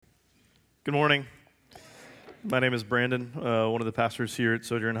Good morning. My name is Brandon, one of the pastors here at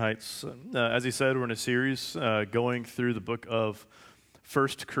Sojourn Heights. As he said, we're in a series going through the book of 1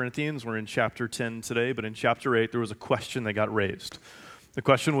 Corinthians. We're in chapter 10 today, but in chapter 8, there was a question that got raised. The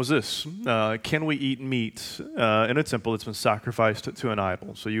question was this: can we eat meat in a temple that's been sacrificed to an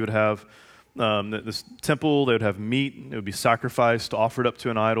idol? So you would have this temple, they would have meat, it would be sacrificed, offered up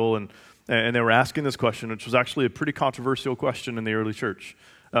to an idol, and they were asking this question, which was actually a pretty controversial question in the early church.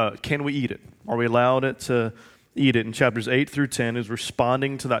 Can we eat it? Are we allowed to eat it? In chapters 8 through 10 is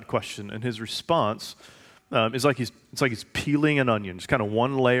responding to that question, and his response is like he's peeling an onion, just kind of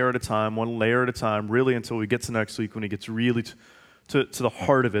one layer at a time, really until we get to next week when he gets really to the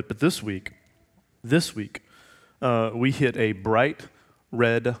heart of it. But this week, we hit a bright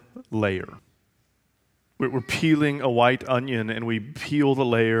red layer. We're peeling a white onion, and we peel the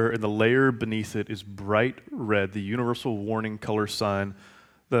layer, and the layer beneath it is bright red, the universal warning color sign,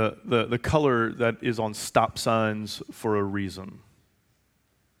 the color that is on stop signs for a reason.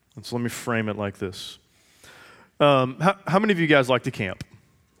 And so let me frame it like this. How many of you guys like to camp?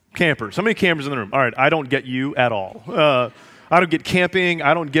 Campers. How many campers in the room? All right, I don't get you at all. I don't get camping.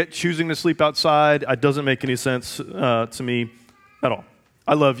 I don't get choosing to sleep outside. It doesn't make any sense to me at all.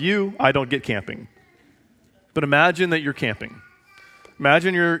 I love you. I don't get camping. But imagine that you're camping.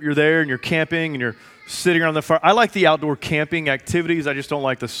 Imagine you're there and you're camping and you're sitting around the fire. I like the outdoor camping activities. I just don't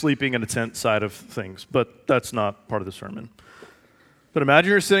like the sleeping in a tent side of things. But that's not part of the sermon. But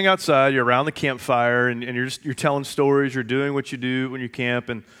imagine you're sitting outside, you're around the campfire, and you're telling stories, you're doing what you do when you camp,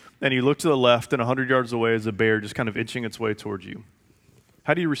 and you look to the left, and 100 yards away is a bear just kind of inching its way towards you.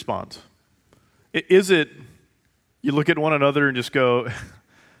 How do you respond? Is it you look at one another and just go,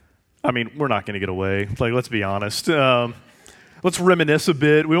 I mean, we're not going to get away. Like, let's be honest. Let's reminisce a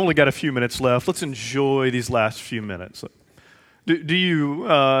bit. We only got a few minutes left. Let's enjoy these last few minutes. Do you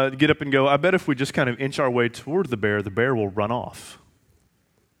get up and go, I bet if we just kind of inch our way toward the bear will run off?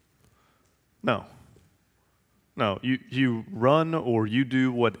 No. You run or you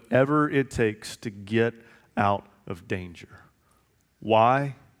do whatever it takes to get out of danger.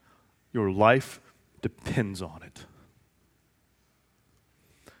 Why? Your life depends on it.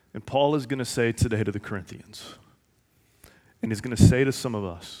 And Paul is going to say today to the Corinthians, and he's going to say to some of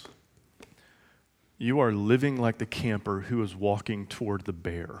us, you are living like the camper who is walking toward the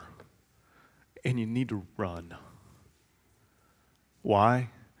bear, and you need to run.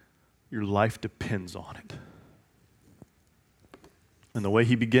 Why? Your life depends on it. And the way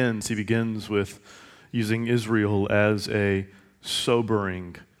he begins with using Israel as a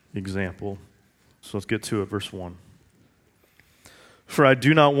sobering example. So let's get to it, verse 1. For I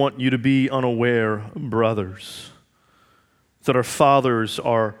do not want you to be unaware, brothers, that our fathers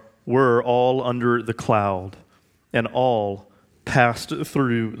were all under the cloud, and all passed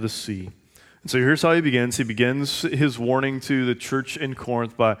through the sea. And so here's how he begins. He begins his warning to the church in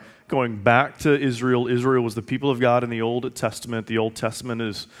Corinth by going back to Israel. Israel was the people of God in the Old Testament. The Old Testament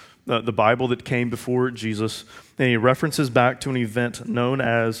is the Bible that came before Jesus. And he references back to an event known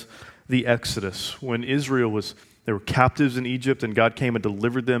as the Exodus, when they were captives in Egypt, and God came and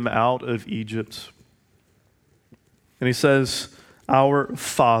delivered them out of Egypt. And he says, our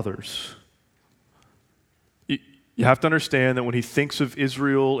fathers. You have to understand that when he thinks of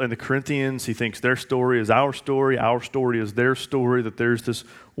Israel and the Corinthians, he thinks their story is our story is their story, that there's this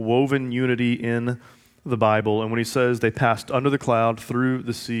woven unity in the Bible. And when he says they passed under the cloud through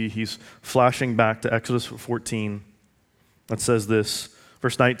the sea, he's flashing back to Exodus 14 that says this,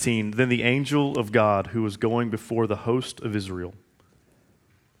 verse 19, then the angel of God who was going before the host of Israel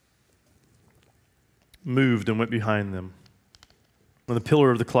moved and went behind them. And the pillar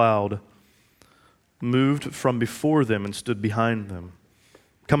of the cloud moved from before them and stood behind them,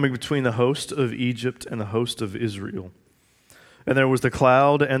 coming between the host of Egypt and the host of Israel. And there was the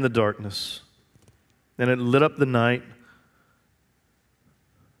cloud and the darkness, and it lit up the night.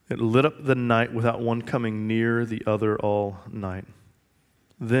 It lit up the night without one coming near the other all night.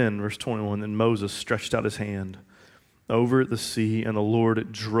 Then, verse 21, then Moses stretched out his hand over the sea, and the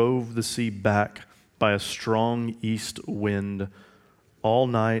Lord drove the sea back by a strong east wind all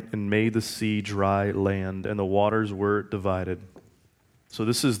night and made the sea dry land, and the waters were divided. So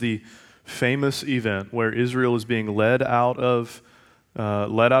this is the famous event where Israel is being led out of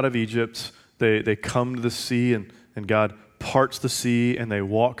Egypt. They come to the sea, and God parts the sea, and they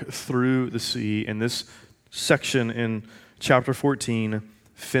walk through the sea. And this section in chapter 14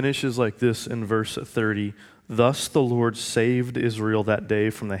 finishes like this in verse 30. Thus the Lord saved Israel that day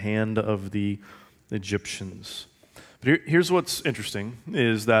from the hand of the Egyptians. But here's what's interesting,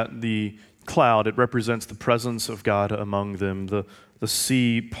 is that the cloud, it represents the presence of God among them. The The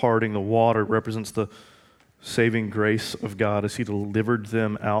sea parting, the water represents the saving grace of God as he delivered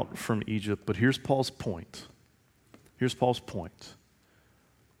them out from Egypt. But here's Paul's point. Here's Paul's point.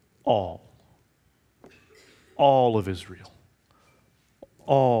 All of Israel,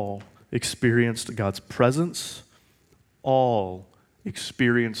 all experienced God's presence, all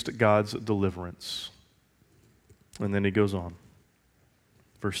experienced God's deliverance. And then he goes on.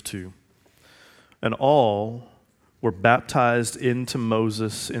 Verse 2. And all were baptized into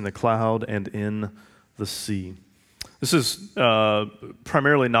Moses in the cloud and in the sea. This is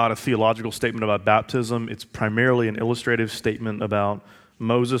primarily not a theological statement about baptism. It's primarily an illustrative statement about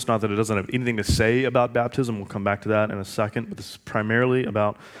Moses, not that it doesn't have anything to say about baptism. We'll come back to that in a second, but this is primarily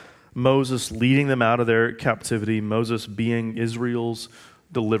about Moses leading them out of their captivity, Moses being Israel's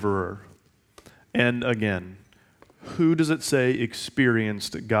deliverer. And again, who does it say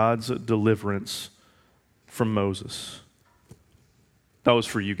experienced God's deliverance from Moses? That was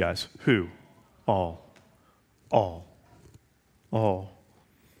for you guys. Who? All.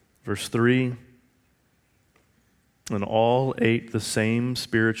 Verse 3, and all ate the same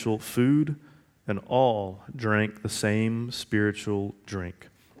spiritual food, and all drank the same spiritual drink.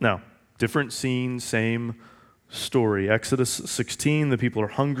 Now, different scene, same story. Exodus 16, the people are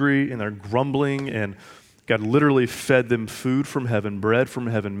hungry and they're grumbling, and God literally fed them food from heaven, bread from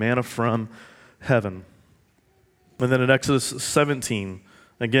heaven, manna from heaven. And then in Exodus 17,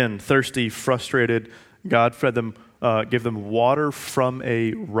 again, thirsty, frustrated, God fed them, gave them water from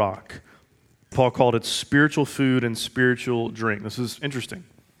a rock. Paul called it spiritual food and spiritual drink. This is interesting.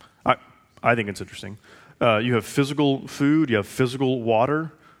 I think it's interesting. You have physical food, you have physical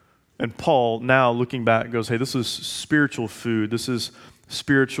water, and Paul, now looking back, goes, hey, this is spiritual food, this is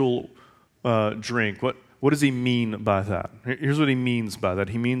spiritual drink. What does he mean by that? Here's what he means by that.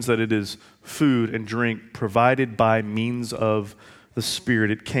 He means that it is food and drink provided by means of the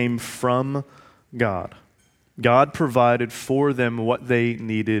Spirit. It came from God. God provided for them what they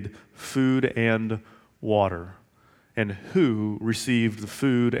needed, food and water. And who received the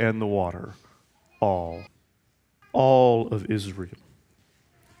food and the water? All. All of Israel.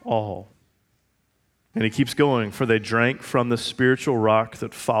 All. And he keeps going, for they drank from the spiritual rock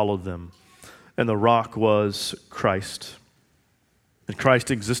that followed them. And the rock was Christ. And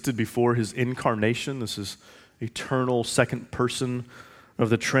Christ existed before his incarnation. This is eternal second person of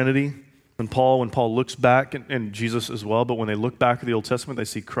the Trinity. When Paul looks back, and Jesus as well, but when they look back at the Old Testament, they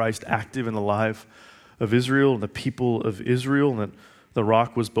see Christ active in the life of Israel and the people of Israel, and that the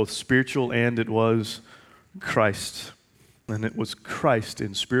rock was both spiritual and it was Christ. And it was Christ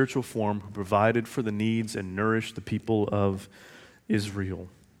in spiritual form who provided for the needs and nourished the people of Israel.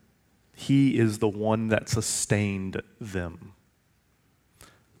 He is the one that sustained them.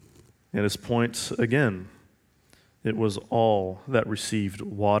 And his point again, it was all that received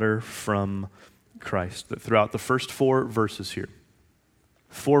water from Christ. That throughout the first 4 verses here,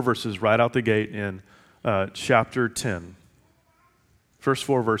 4 verses right out the gate in chapter 10, first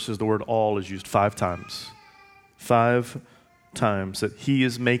 4 verses, the word all is used 5 times. 5 times that he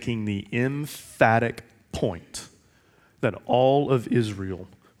is making the emphatic point that all of Israel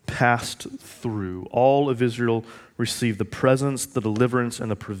passed through. All of Israel received the presence, the deliverance, and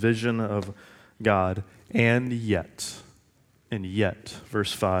the provision of God. And yet,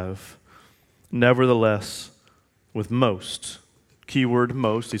 verse 5, nevertheless, with most, keyword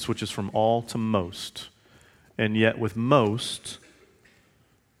most, he switches from all to most, and yet with most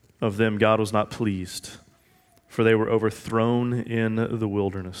of them God was not pleased, for they were overthrown in the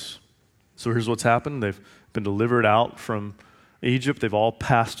wilderness. So here's what's happened. They've been delivered out from Egypt. They've all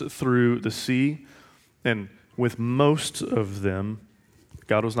passed through the sea, and with most of them,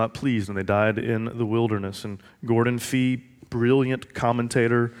 God was not pleased, and they died in the wilderness. And Gordon Fee, brilliant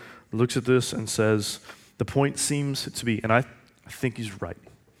commentator, looks at this and says, the point seems to be, and I think he's right,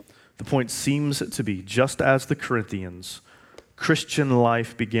 the point seems to be, just as the Corinthians, Christian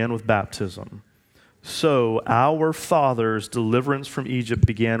life began with baptism, so our fathers' deliverance from Egypt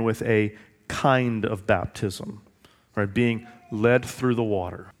began with a kind of baptism, right, being led through the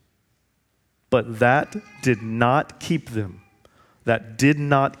water. But that did not keep them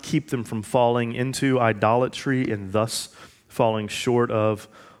from falling into idolatry and thus falling short of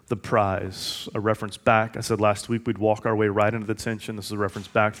the prize. A reference back, I said last week we'd walk our way right into the tension. This is a reference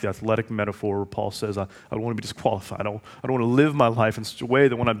back to the athletic metaphor where Paul says, I don't want to be disqualified. I don't want to live my life in such a way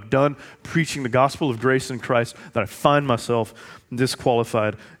that when I'm done preaching the gospel of grace in Christ, that I find myself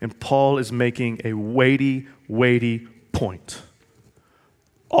disqualified. And Paul is making a weighty point.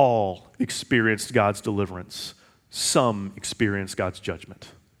 All experienced God's deliverance. Some experienced God's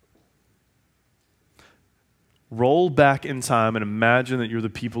judgment. roll back in time and imagine that you're the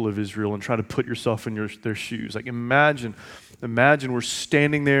people of Israel and try to put yourself in their shoes. Like imagine we're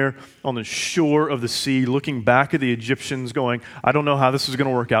standing there on the shore of the sea looking back at the Egyptians going, I don't know how this is going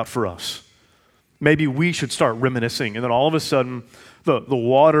to work out for us. Maybe we should start reminiscing. And then all of a sudden, the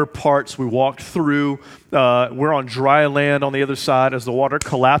water parts, we walked through, we're on dry land on the other side as the water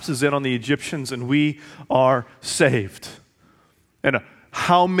collapses in on the Egyptians and we are saved. And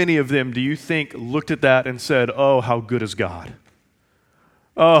how many of them do you think looked at that and said, oh, how good is God?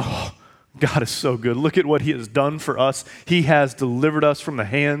 Oh, God is so good. Look at what he has done for us. He has delivered us from the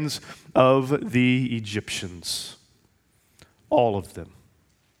hands of the Egyptians. All of them.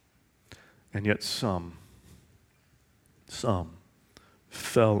 And yet some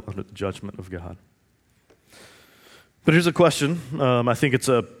fell under the judgment of God. But here's a question. I think it's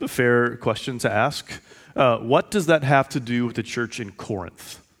a fair question to ask. What does that have to do with the church in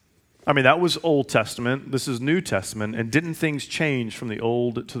Corinth? I mean, that was Old Testament. This is New Testament. And didn't things change from the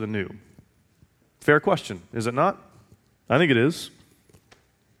old to the new? Fair question, is it not? I think it is.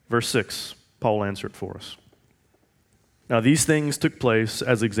 Verse 6, Paul will answer it for us. Now these things took place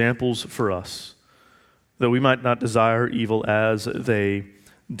as examples for us, that we might not desire evil as they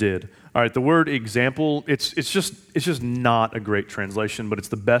did. All right, the word example, it's just not a great translation, but it's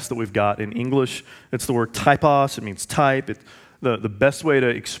the best that we've got in English. It's the word typos, it means type. The best way to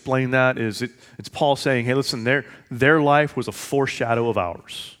explain that is it's Paul saying, hey, listen, their life was a foreshadow of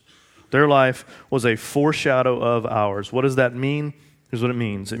ours. Their life was a foreshadow of ours. What does that mean? Here's what it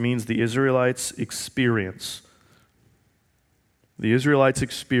means. It means the Israelites' experience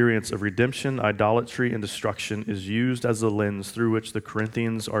of redemption, idolatry, and destruction is used as the lens through which the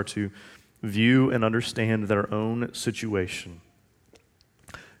Corinthians are to view and understand their own situation.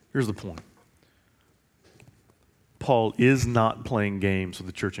 Here's the point. Paul is not playing games with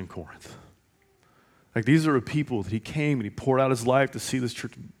the church in Corinth. Like, these are a people that he came and he poured out his life to see this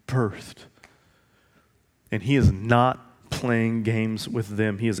church birthed. And he is not playing games with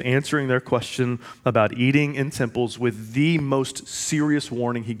them. He is answering their question about eating in temples with the most serious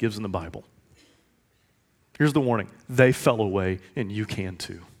warning he gives in the Bible. Here's the warning. They fell away, and you can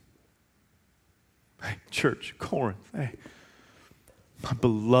too. Hey, church, Corinth, hey, my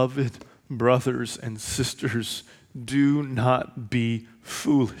beloved brothers and sisters, do not be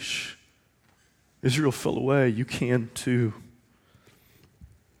foolish. Israel fell away, you can too.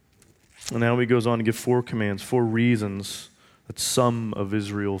 And now he goes on to give 4 commands, 4 reasons that some of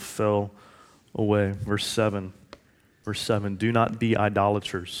Israel fell away. Verse 7, do not be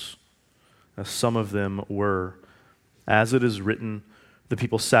idolaters, as some of them were. As it is written, the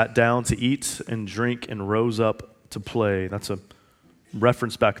people sat down to eat and drink and rose up to play. That's a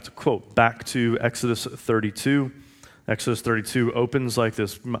reference back to Exodus 32. Exodus 32 opens like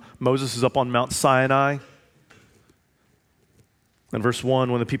this. Moses is up on Mount Sinai. In verse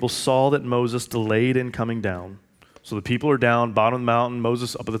 1, when the people saw that Moses delayed in coming down, so the people are down, bottom of the mountain,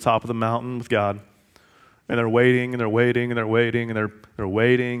 Moses up at the top of the mountain with God, and they're waiting, and they're waiting, and they're waiting, and they're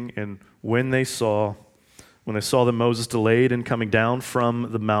waiting, and when they saw that Moses delayed in coming down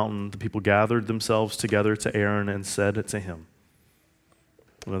from the mountain, the people gathered themselves together to Aaron and said to him,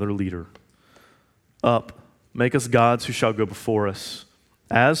 another leader, up, make us gods who shall go before us.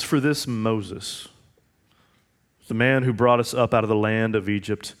 As for this Moses, the man who brought us up out of the land of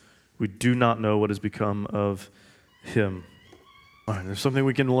Egypt, we do not know what has become of him. All right, there's something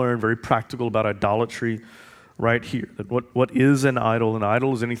we can learn very practical about idolatry right here. That what is an idol? An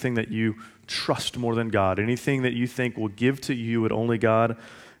idol is anything that you trust more than God, anything that you think will give to you what only God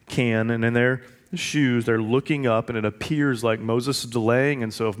can. And in their shoes, they're looking up, and it appears like Moses is delaying.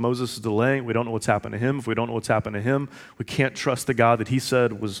 And so if Moses is delaying, we don't know what's happened to him. If we don't know what's happened to him, we can't trust the God that he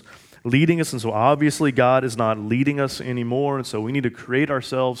said was leading us. And so obviously God is not leading us anymore. And so we need to create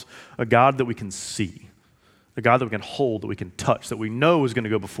ourselves a God that we can see, a God that we can hold, that we can touch, that we know is going to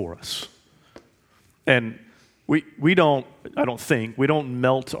go before us. And we don't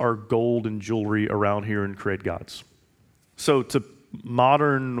melt our gold and jewelry around here and create gods. So to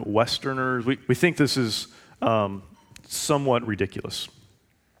modern Westerners, we think this is somewhat ridiculous.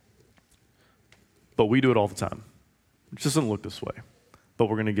 But we do it all the time. It just doesn't look this way. But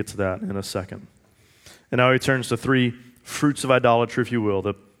we're going to get to that in a second. And now he turns to 3 fruits of idolatry, if you will.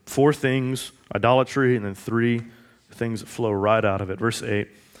 The 4 things, idolatry, and then 3 things that flow right out of it. Verse 8,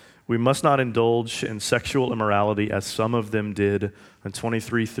 we must not indulge in sexual immorality as some of them did, and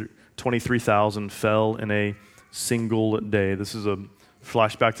 23,000 fell in a single day. This is a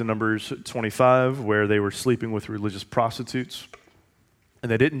flashback to Numbers 25, where they were sleeping with religious prostitutes.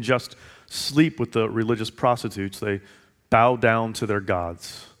 And they didn't just sleep with the religious prostitutes, they bowed down to their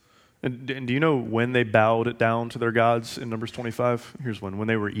gods. And do you know when they bowed it down to their gods in Numbers 25? Here's when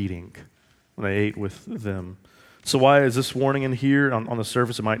they were eating, when they ate with them. So why is this warning in here? On the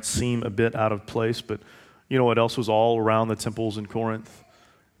surface, it might seem a bit out of place, but you know what else was all around the temples in Corinth?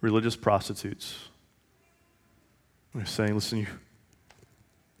 Religious prostitutes. They're saying, listen,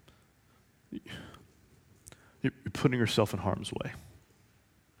 you're putting yourself in harm's way.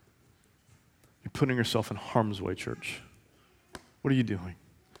 You're putting yourself in harm's way, church. What are you doing?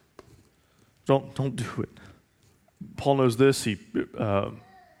 Don't do it. Paul knows this.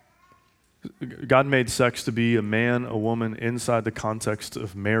 God made sex to be a man, a woman inside the context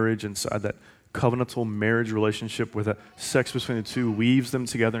of marriage, inside that covenantal marriage relationship where the sex between the two weaves them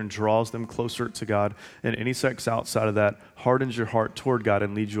together and draws them closer to God. And any sex outside of that hardens your heart toward God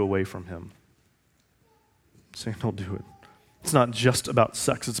and leads you away from Him. Saying, don't do it. It's not just about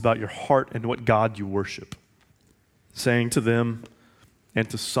sex, it's about your heart and what God you worship. Saying to them and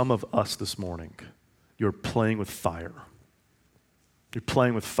to some of us this morning, you're playing with fire. You're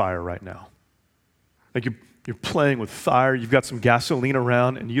playing with fire right now. Like you're playing with fire. You've got some gasoline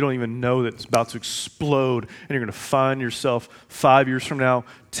around and you don't even know that it's about to explode, and you're going to find yourself 5 years from now,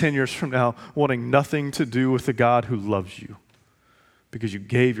 10 years from now, wanting nothing to do with the God who loves you because you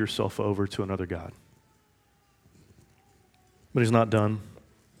gave yourself over to another God. But He's not done.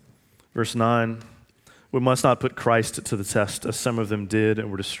 Verse 9, we must not put Christ to the test, as some of them did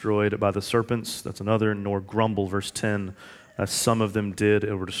and were destroyed by the serpents. That's another. Nor grumble, verse 10, as some of them did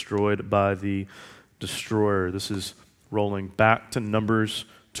and were destroyed by the destroyer. This is rolling back to Numbers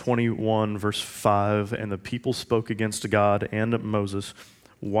 21, verse 5. And the people spoke against God and Moses.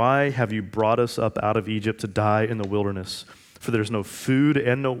 Why have you brought us up out of Egypt to die in the wilderness? For there is no food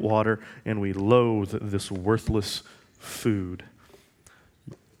and no water, and we loathe this worthless food.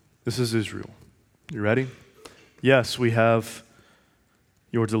 This is Israel. You ready? Yes, we have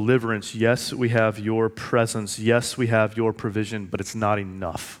your deliverance. Yes, we have your presence. Yes, we have your provision, but it's not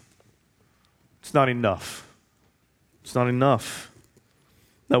enough. It's not enough. It's not enough.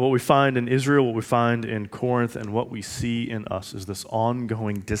 Now, what we find in Israel, what we find in Corinth, and what we see in us is this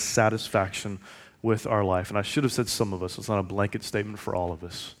ongoing dissatisfaction with our life. And I should have said some of us. It's not a blanket statement for all of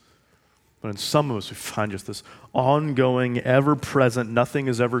us. But in some of us, we find just this ongoing, ever-present, nothing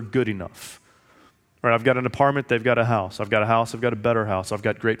is ever good enough. Right, I've got an apartment, they've got a house. I've got a house, I've got a better house. I've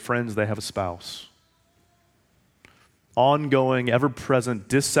got great friends, they have a spouse. Ongoing, ever-present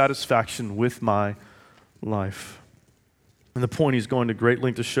dissatisfaction with my life. And the point he's going to great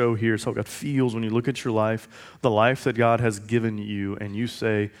length to show here is how God feels when you look at your life, the life that God has given you, and you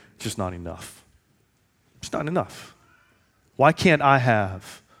say, it's just not enough. It's not enough. Why can't I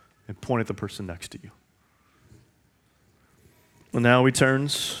have? And point at the person next to you. Well, now he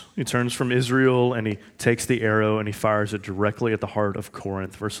turns from Israel and he takes the arrow and he fires it directly at the heart of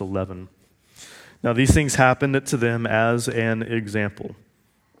Corinth. Verse 11. Now these things happened to them as an example.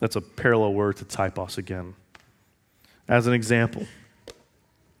 That's a parallel word to typos again. As an example.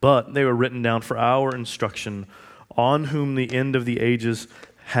 But they were written down for our instruction, on whom the end of the ages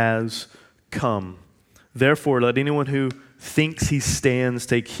has come. Therefore, let anyone who thinks he stands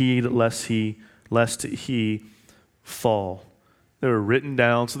take heed lest he fall. They were written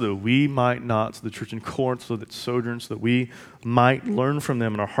down so that we might not, to the church in Corinth, so that sojourns, so that we might learn from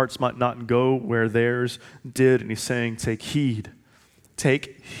them and our hearts might not go where theirs did. And he's saying, take heed.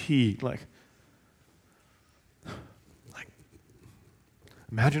 Take heed. Like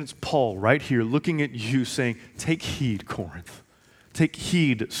imagine it's Paul right here looking at you saying, take heed, Corinth. Take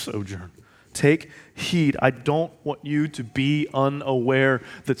heed, Sojourn. Take heed. I don't want you to be unaware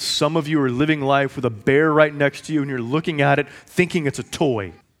that some of you are living life with a bear right next to you and you're looking at it thinking it's a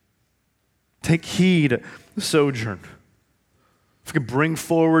toy. Take heed, Sojourn. If we could bring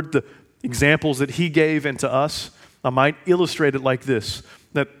forward the examples that he gave and to us, I might illustrate it like this,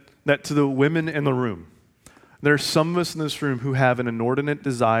 that to the women in the room, there are some of us in this room who have an inordinate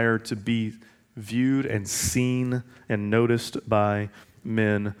desire to be viewed and seen and noticed by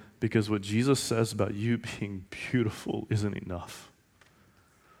men, because what Jesus says about you being beautiful isn't enough.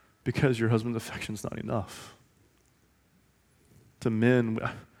 Because your husband's affection is not enough. To men,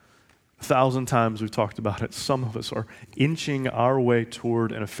 1,000 times we've talked about it, some of us are inching our way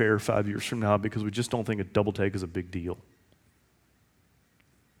toward an affair 5 years from now because we just don't think a double take is a big deal.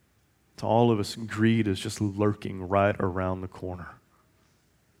 To all of us, greed is just lurking right around the corner.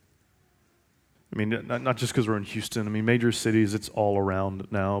 I mean, not just because we're in Houston. I mean, major cities, it's all around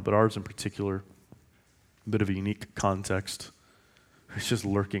now, but ours in particular, a bit of a unique context. It's just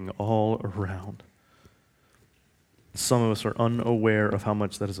lurking all around. Some of us are unaware of how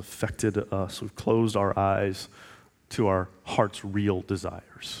much that has affected us. We've closed our eyes to our heart's real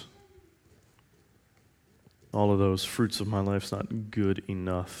desires. All of those fruits of my life's not good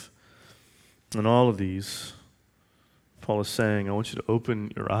enough. And all of these, Paul is saying, I want you to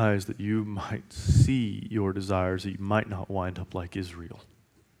open your eyes that you might see your desires, that you might not wind up like Israel.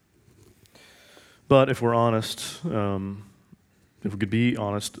 But if we're honest, if we could be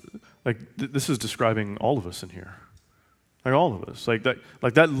honest, this is describing all of us in here. Like all of us. Like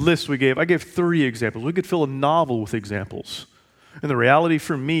that list we gave, I gave 3 examples. We could fill a novel with examples. And the reality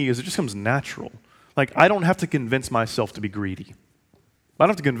for me is it just comes natural. Like, I don't have to convince myself to be greedy. I don't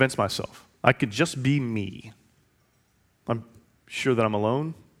have to convince myself. I could just be me. I'm sure that I'm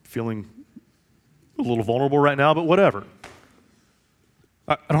alone, feeling a little vulnerable right now, but whatever.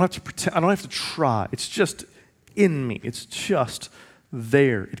 I don't have to pretend. I don't have to try. It's just in me. It's just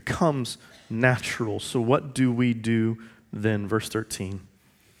there. It comes natural. So what do we do then? Verse 13.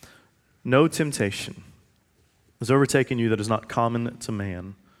 No temptation has overtaken you that is not common to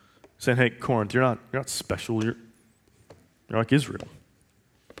man. Saying, hey, Corinth, you're not special. You're like Israel.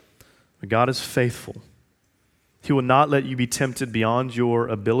 But God is faithful. He will not let you be tempted beyond your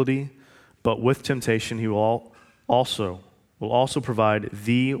ability, but with temptation he will also provide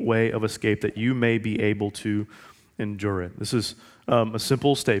the way of escape that you may be able to endure it. This is a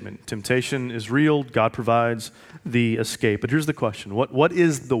simple statement. Temptation is real. God provides the escape. But here's the question. What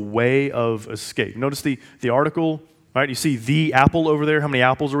is the way of escape? Notice the article, right? You see the apple over there. How many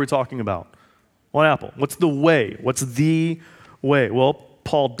apples are we talking about? 1 apple. What's the way? What's the way? Well,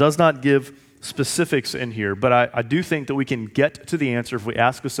 Paul does not give specifics in here, but I do think that we can get to the answer if we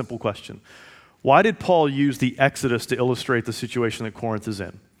ask a simple question. Why did Paul use the Exodus to illustrate the situation that Corinth is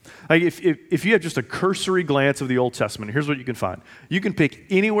in? Like if you have just a cursory glance of the Old Testament, here's what you can find. You can pick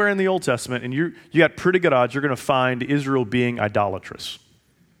anywhere in the Old Testament, and you got pretty good odds you're going to find Israel being idolatrous.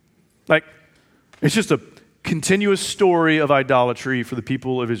 Like, it's just a continuous story of idolatry for the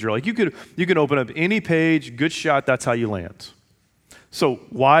people of Israel. Like, you could open up any page, good shot, that's how you land. So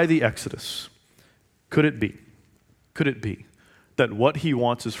why the Exodus? Could it be that what he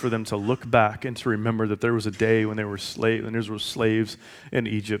wants is for them to look back and to remember that there was a day when they were slaves in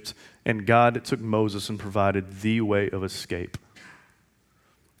Egypt, and God took Moses and provided the way of escape.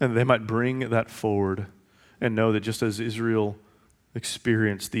 And they might bring that forward and know that just as Israel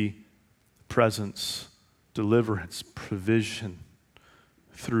experienced the presence, deliverance, provision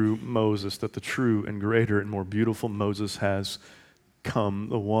through Moses, that the true and greater and more beautiful Moses has come,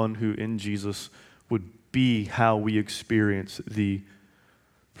 the one who in Jesus would be how we experience the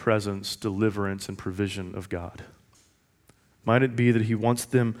presence, deliverance, and provision of God. Might it be that he wants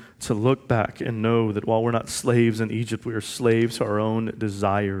them to look back and know that while we're not slaves in Egypt, we are slaves to our own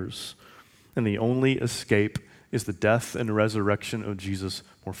desires. And the only escape is the death and resurrection of Jesus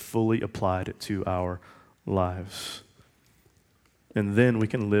more fully applied to our lives. And then we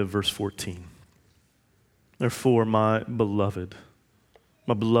can live verse 14. Therefore, my beloved,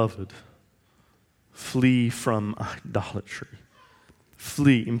 flee from idolatry.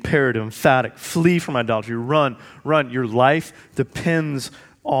 Flee, imperative, emphatic, flee from idolatry. Run. Your life depends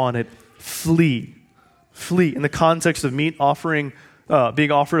on it. Flee. In the context of meat offering,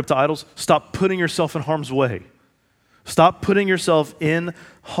 being offered up to idols, stop putting yourself in harm's way. Stop putting yourself in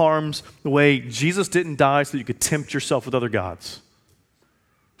harm's way. Jesus didn't die so that you could tempt yourself with other gods.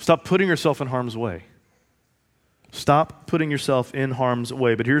 Stop putting yourself in harm's way. Stop putting yourself in harm's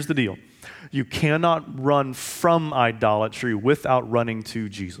way. But here's the deal. You cannot run from idolatry without running to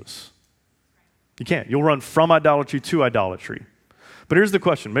Jesus. You can't. You'll run from idolatry to idolatry. But here's the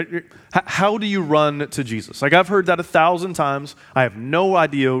question. How do you run to Jesus? Like, I've heard that 1,000 times. I have no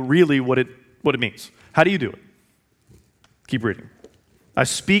idea really what it means. How do you do it? Keep reading. I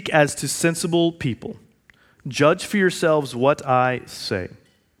speak as to sensible people. Judge for yourselves what I say.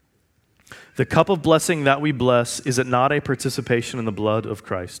 The cup of blessing that we bless, is it not a participation in the blood of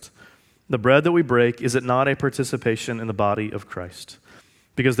Christ? The bread that we break, is it not a participation in the body of Christ?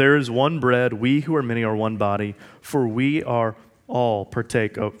 Because there is one bread, we who are many are one body, for we all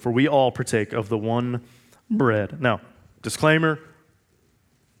partake of the one bread. Now, disclaimer,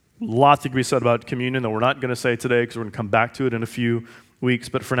 lots to be said about communion that we're not going to say today because we're going to come back to it in a few weeks.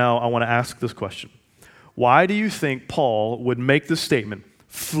 But for now, I want to ask this question. Why do you think Paul would make this statement,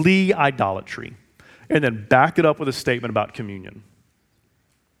 flee idolatry, and then back it up with a statement about communion?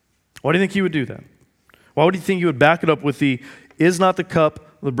 Why do you think he would do that? Why would you think he would back it up with is not the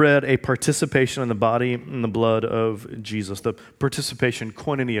cup, the bread, a participation in the body and the blood of Jesus? The participation,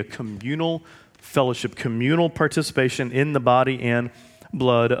 koinonia, communal fellowship, communal participation in the body and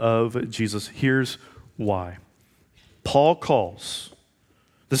blood of Jesus. Here's why. Paul calls,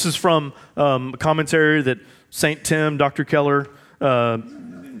 this is from a commentary that St. Tim, Dr. Keller,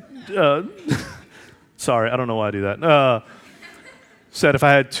 Sorry, I don't know why I do that. Said, if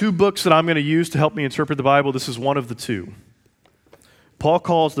I had two books that I'm going to use to help me interpret the Bible, this is one of the two. Paul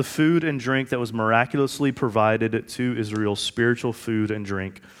calls the food and drink that was miraculously provided to Israel spiritual food and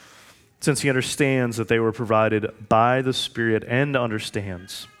drink, since he understands that they were provided by the Spirit and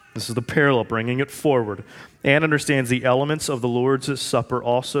understands. This is the parallel, bringing it forward, and understands the elements of the Lord's Supper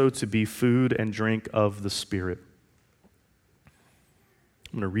also to be food and drink of the Spirit.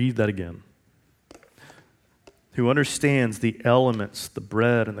 I'm going to read that again. Who understands the elements, the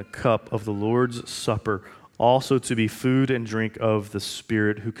bread and the cup of the Lord's Supper, also to be food and drink of the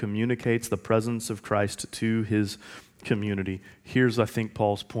Spirit, who communicates the presence of Christ to his community. Here's, I think,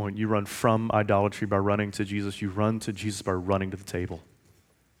 Paul's point. You run from idolatry by running to Jesus. You run to Jesus by running to the table.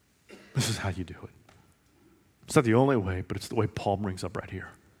 This is how you do it. It's not the only way, but it's the way Paul brings up right here.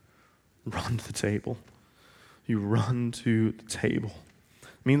 Run to the table. You run to the table.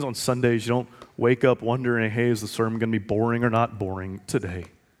 It means on Sundays you don't wake up wondering, hey, is the sermon going to be boring or not boring today?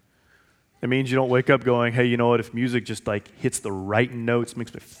 It means you don't wake up going, hey, you know what, if music just hits the right notes,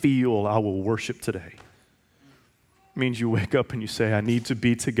 makes me feel, I will worship today. It means you wake up and you say, I need to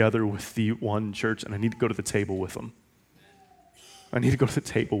be together with the one church and I need to go to the table with them. I need to go to the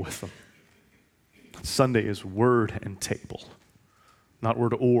table with them. Sunday is word and table, not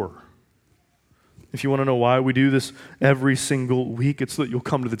word or. If you want to know why we do this every single week, it's so that you'll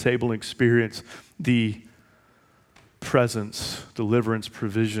come to the table and experience the presence, deliverance,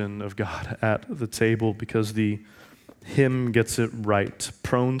 provision of God at the table, because the hymn gets it right.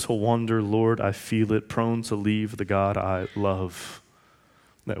 Prone to wander, Lord, I feel it. Prone to leave the God I love.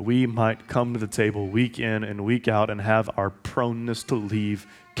 That we might come to the table week in and week out and have our proneness to leave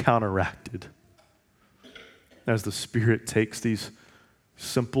counteracted. As the Spirit takes these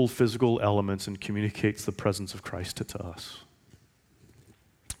simple physical elements and communicates the presence of Christ to us.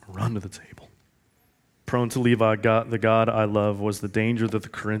 Run to the table. Prone to leave the God I love was the danger that the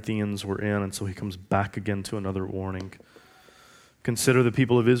Corinthians were in, and so he comes back again to another warning. Consider the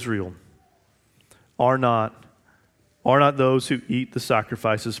people of Israel. Are not those who eat the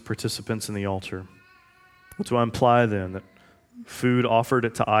sacrifices participants in the altar? What do I imply then? That food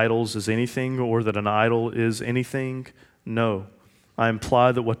offered to idols is anything, or that an idol is anything? No. I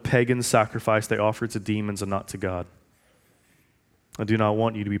imply that what pagans sacrifice they offer to demons and not to God. I do not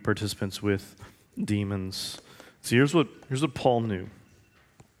want you to be participants with demons. See, here's what Paul knew.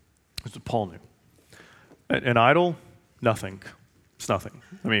 Here's what Paul knew. An idol, nothing. It's nothing.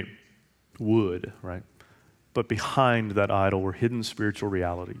 I mean, wood, right? But behind that idol were hidden spiritual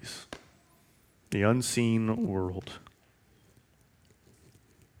realities. The unseen world.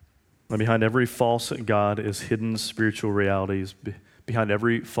 And behind every false god is hidden spiritual realities. Behind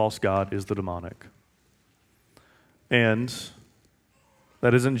every false god is the demonic. And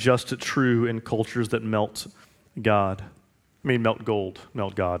that isn't just true in cultures that melt God. I mean, melt gold,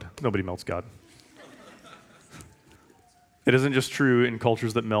 melt God. Nobody melts God. It isn't just true in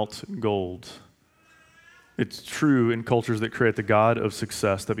cultures that melt gold. It's true in cultures that create the God of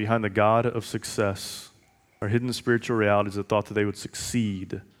success, that behind the God of success are hidden spiritual realities that thought that they would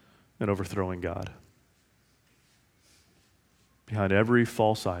succeed in overthrowing God. Behind every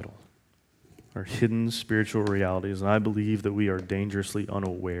false idol are hidden spiritual realities, and I believe that we are dangerously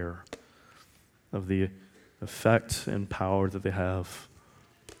unaware of the effect and power that they have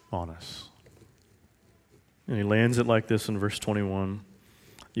on us. And he lands it like this in verse 21.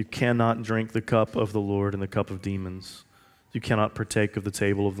 You cannot drink the cup of the Lord and the cup of demons. You cannot partake of the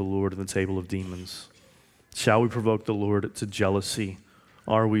table of the Lord and the table of demons. Shall we provoke the Lord to jealousy?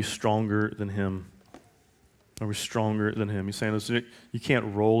 Are we stronger than him? Are we stronger than him? He's saying this, you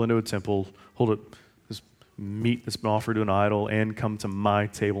can't roll into a temple, hold up this meat that's been offered to an idol, and come to my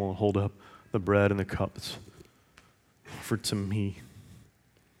table and hold up the bread and the cup that's offered to me.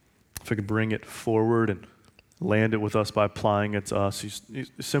 If I could bring it forward and land it with us by applying it to us, he's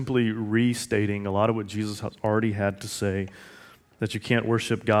simply restating a lot of what Jesus has already had to say, that you can't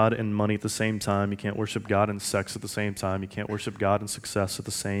worship God and money at the same time. You can't worship God and sex at the same time. You can't worship God and success at the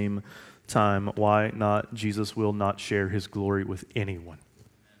same time. Why not? Jesus will not share his glory with anyone.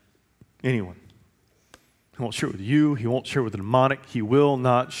 Anyone. He won't share it with you. He won't share it with the demonic. He will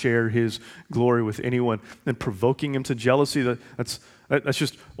not share his glory with anyone. And provoking him to jealousy, that's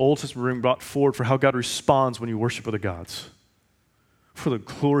just Old Testament being brought forward for how God responds when you worship other gods. For the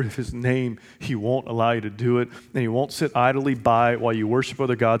glory of his name, he won't allow you to do it, and he won't sit idly by while you worship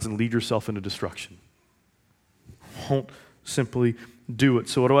other gods and lead yourself into destruction. Won't simply do it.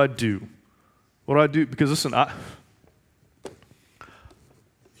 So what do I do? What do I do? Because listen,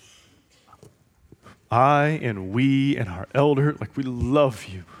 I and we and our elder, we love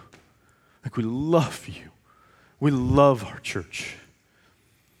you. Like, we love you. We love our church.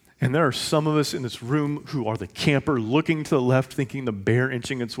 And there are some of us in this room who are the camper looking to the left, thinking the bear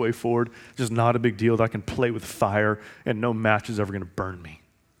inching its way forward, just not a big deal, that I can play with fire and no match is ever going to burn me.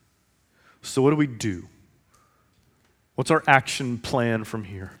 So what do we do? What's our action plan from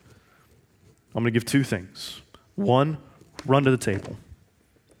here? I'm going to give two things. One, run to the table.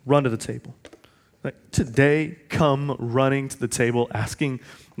 Run to the table. Like, today, come running to the table, asking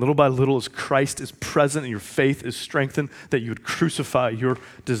little by little as Christ is present and your faith is strengthened, that you would crucify your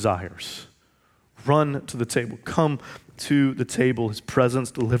desires. Run to the table. Come to the table, his presence,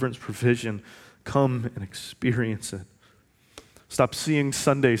 deliverance, provision. Come and experience it. Stop seeing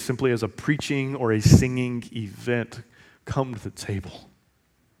Sunday simply as a preaching or a singing event. Come to the table.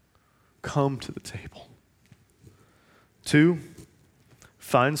 Come to the table. Two,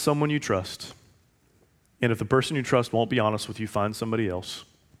 find someone you trust. And if the person you trust won't be honest with you, find somebody else.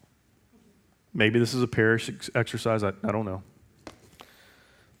 Maybe this is a parish exercise, I don't know.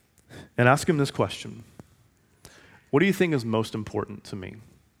 And ask him this question. What do you think is most important to me?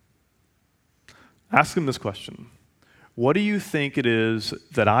 Ask him this question. What do you think it is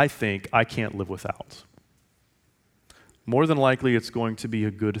that I think I can't live without? More than likely, it's going to be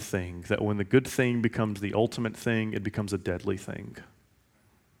a good thing, that when the good thing becomes the ultimate thing, it becomes a deadly thing.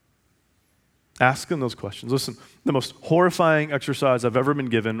 Ask them those questions. Listen, the most horrifying exercise I've ever been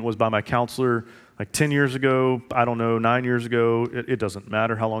given was by my counselor like 10 years ago, 9 years ago, it doesn't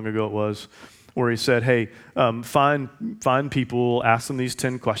matter how long ago it was, where he said, hey, find people, ask them these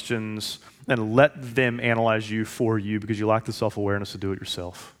 10 questions, and let them analyze you for you because you lack the self-awareness to do it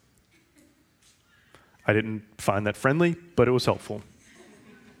yourself. I didn't find that friendly, but it was helpful.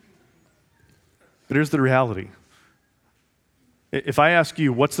 But here's the reality. If I ask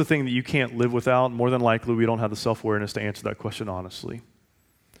you, what's the thing that you can't live without, more than likely we don't have the self-awareness to answer that question honestly.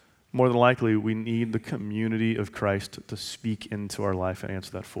 More than likely, we need the community of Christ to speak into our life and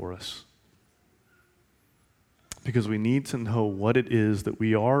answer that for us. Because we need to know what it is that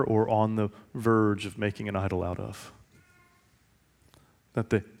we are or on the verge of making an idol out of. That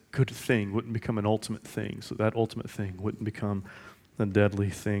the good thing wouldn't become an ultimate thing, so that ultimate thing wouldn't become a deadly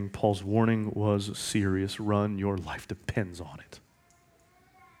thing. Paul's warning was serious. Run, your life depends on it.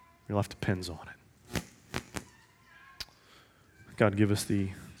 Your life depends on it. God, give us the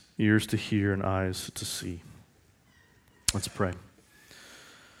ears to hear and eyes to see. Let's pray.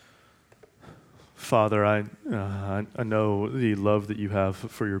 Father, I know the love that you have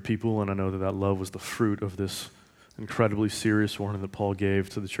for your people, and I know that that love was the fruit of this incredibly serious warning that Paul gave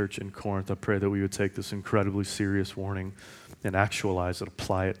to the church in Corinth. I pray that we would take this incredibly serious warning and actualize it,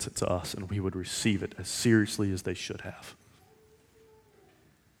 apply it to us, and we would receive it as seriously as they should have.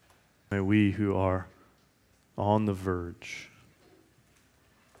 May we who are on the verge,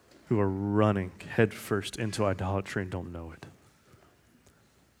 who are running headfirst into idolatry and don't know it,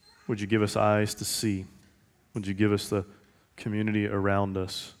 would you give us eyes to see? Would you give us the community around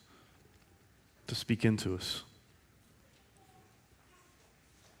us to speak into us?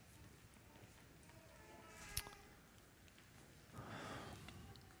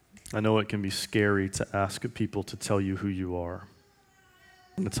 I know it can be scary to ask people to tell you who you are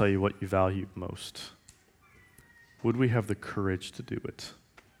and to tell you what you value most. Would we have the courage to do it?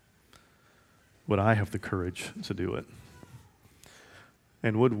 Would I have the courage to do it?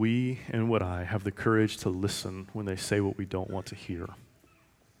 And would we and would I have the courage to listen when they say what we don't want to hear?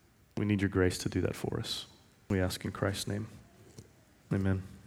 We need your grace to do that for us. We ask in Christ's name. Amen.